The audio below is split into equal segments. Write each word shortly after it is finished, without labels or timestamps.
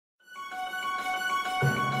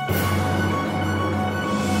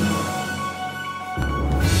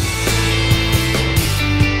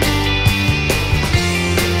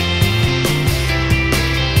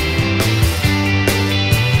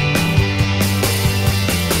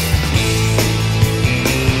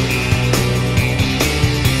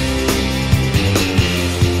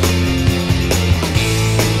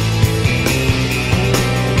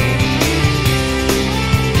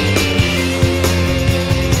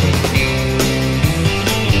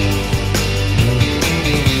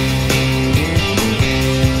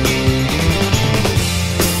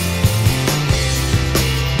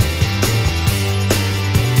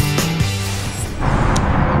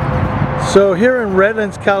So here in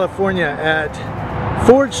Redlands, California at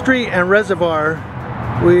Ford Street and Reservoir,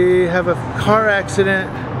 we have a car accident.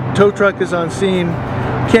 Tow truck is on scene.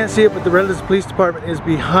 Can't see it, but the Redlands Police Department is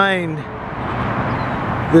behind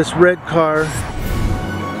this red car.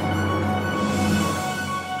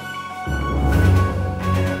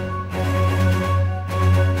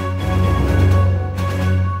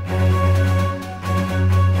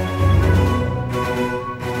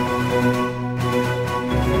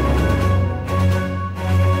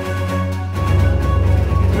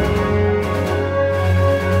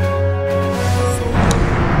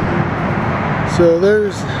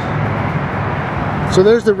 So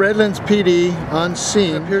there's the Redlands PD on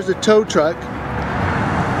scene. Here's the tow truck.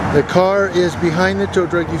 The car is behind the tow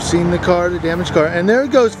truck. You've seen the car, the damaged car. And there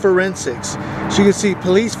goes forensics. So you can see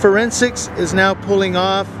police forensics is now pulling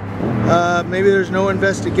off. Maybe there's no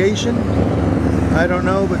investigation. I don't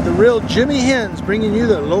know, but the real Jimmy Hens bringing you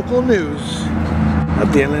the local news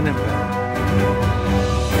of the Inland Empire.